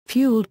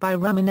Fueled by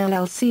Ramen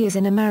LLC is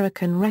an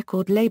American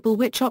record label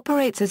which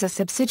operates as a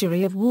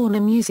subsidiary of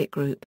Warner Music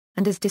Group,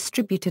 and is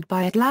distributed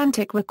by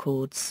Atlantic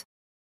Records.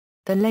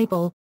 The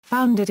label,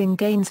 founded in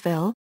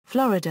Gainesville,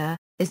 Florida,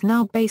 is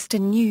now based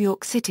in New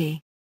York City.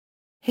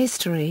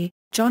 History: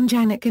 John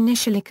Janik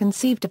initially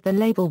conceived of the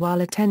label while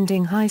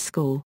attending high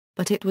school,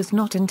 but it was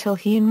not until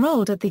he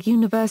enrolled at the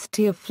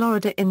University of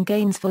Florida in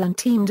Gainesville and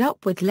teamed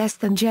up with Less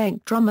Than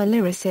Jake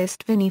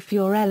drummer-lyricist Vinnie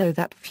Fiorello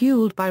that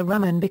Fueled by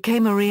Ramen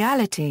became a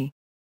reality.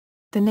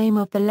 The name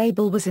of the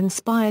label was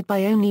inspired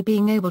by only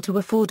being able to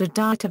afford a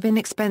diet of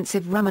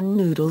inexpensive ramen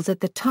noodles at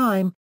the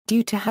time,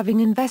 due to having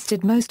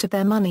invested most of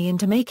their money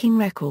into making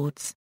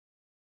records.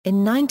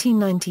 In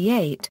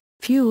 1998,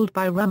 Fueled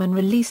by Ramen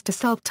released a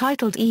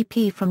self-titled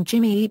EP from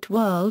Jimmy Eat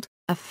World,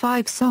 a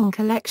 5-song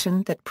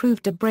collection that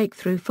proved a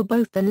breakthrough for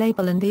both the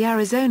label and the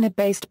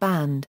Arizona-based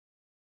band.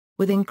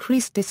 With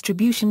increased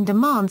distribution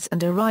demands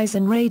and a rise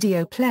in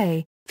radio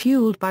play,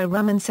 Fueled by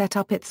Ramen set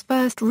up its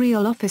first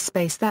real office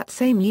space that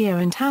same year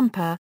in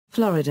Tampa,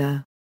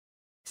 Florida.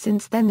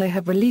 Since then they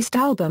have released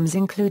albums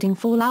including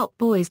Fall Out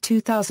Boy's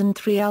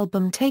 2003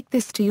 album Take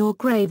This to Your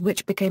Grave,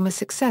 which became a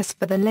success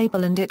for the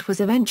label and it was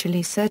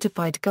eventually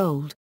certified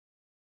gold.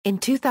 In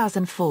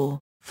 2004,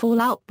 Fall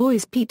Out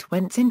Boy's Pete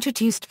Wentz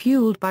introduced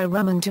Fueled by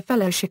Ramen to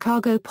fellow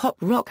Chicago pop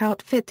rock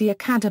outfit The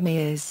Academy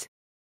Is,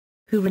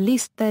 who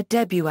released their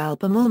debut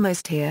album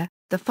Almost Here,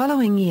 the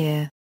following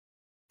year.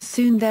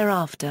 Soon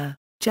thereafter,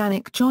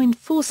 Janik joined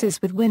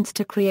forces with Wentz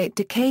to create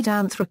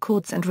Decadence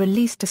Records and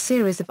released a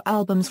series of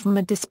albums from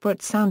a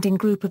disparate-sounding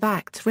group of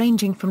acts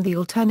ranging from the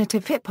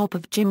alternative hip-hop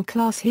of Gym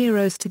Class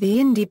Heroes to the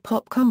indie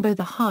pop combo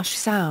The Harsh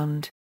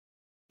Sound.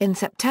 In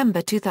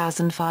September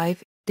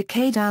 2005,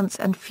 Decadence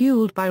and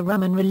Fueled by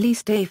Ramen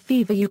released A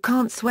Fever You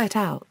Can't Sweat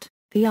Out,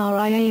 the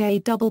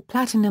RIAA double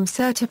platinum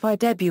certified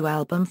debut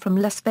album from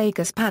Las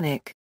Vegas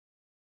Panic!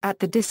 At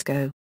the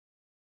Disco.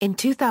 In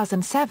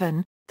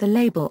 2007, the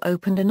label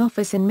opened an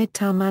office in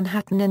Midtown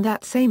Manhattan, and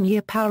that same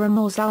year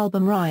Paramore's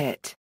album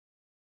Riot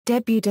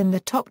debuted in the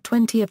top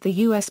 20 of the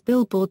US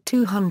Billboard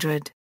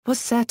 200, was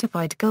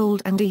certified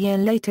gold and a year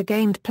later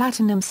gained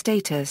platinum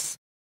status.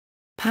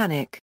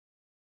 Panic!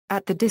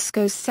 At the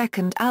Disco's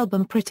second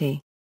album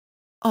Pretty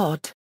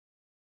Odd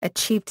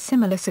achieved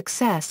similar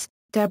success,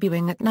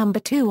 debuting at number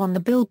 2 on the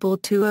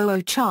Billboard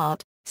 200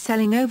 chart,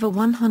 selling over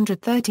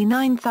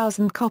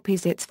 139,000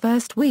 copies its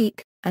first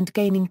week, and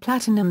gaining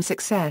platinum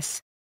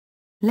success.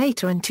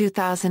 Later in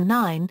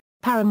 2009,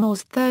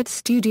 Paramore's third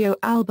studio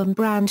album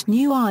Brand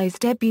New Eyes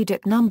debuted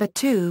at number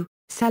 2,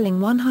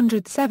 selling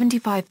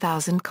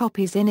 175,000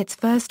 copies in its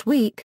first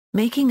week,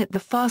 making it the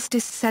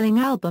fastest-selling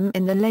album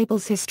in the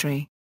label's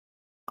history.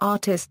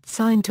 Artists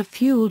signed to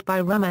Fueled by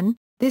Ramen.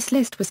 This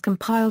list was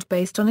compiled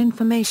based on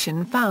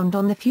information found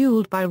on the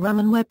Fueled by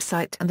Ramen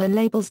website and the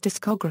label's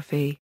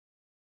discography.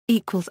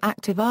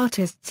 Active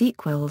artists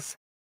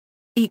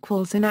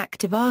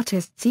inactive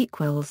artists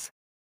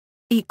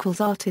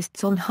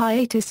artists on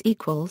hiatus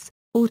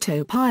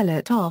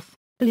autopilot off,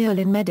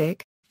 Violin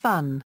Medic,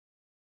 Fun.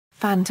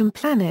 Phantom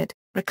Planet,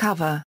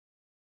 Recover.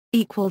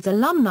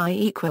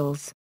 Alumni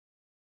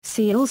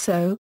See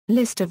also,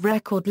 List of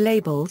record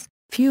labels,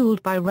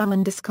 Fueled by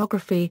Ramen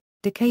discography,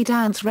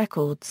 Decadence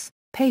Records,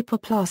 Paper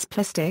Plus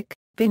Plastic,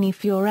 Vinnie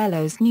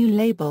Fiorello's new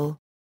label.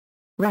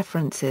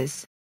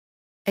 References.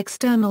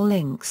 External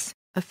links,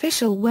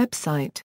 official website.